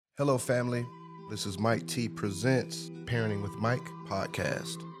Hello, family. This is Mike T Presents Parenting with Mike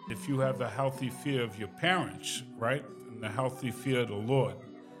podcast. If you have a healthy fear of your parents, right, and a healthy fear of the Lord,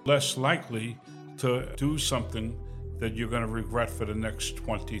 less likely to do something that you're going to regret for the next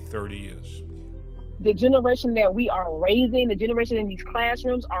 20, 30 years. The generation that we are raising, the generation in these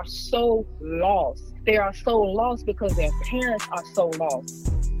classrooms are so lost. They are so lost because their parents are so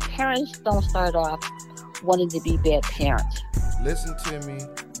lost. Parents don't start off wanting to be bad parents. Listen to me.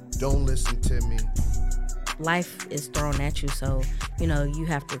 Don't listen to me. Life is thrown at you, so, you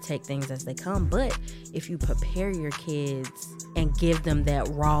have to take things as they come. But if you prepare your kids and give them that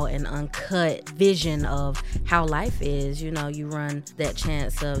raw and uncut vision of how life is, you run that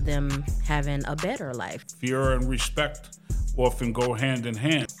chance of them having a better life. Fear and respect often go hand in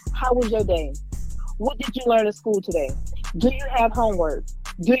hand. How was your day? What did you learn at school today? Do you have homework?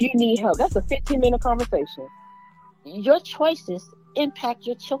 Do you need help? That's a 15-minute conversation. Your choices impact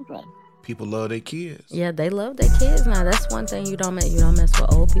your children. People love their kids. Yeah, they love their kids now. That's one thing you don't mess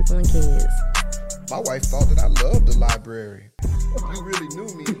with old people and kids. My wife thought that I loved the library. You really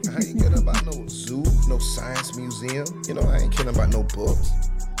knew me. I ain't caring about no zoo, no science museum. I ain't caring about no books.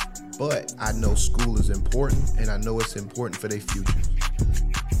 But I know school is important, and I know it's important for their future.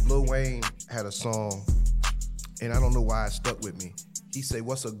 Lil Wayne had a song, and I don't know why it stuck with me. He said,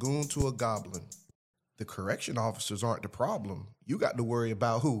 "What's a goon to a goblin? The correction officers aren't the problem. You got to worry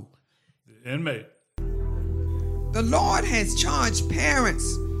about who? The inmate." The Lord has charged parents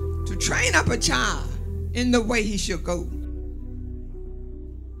to train up a child in the way he should go.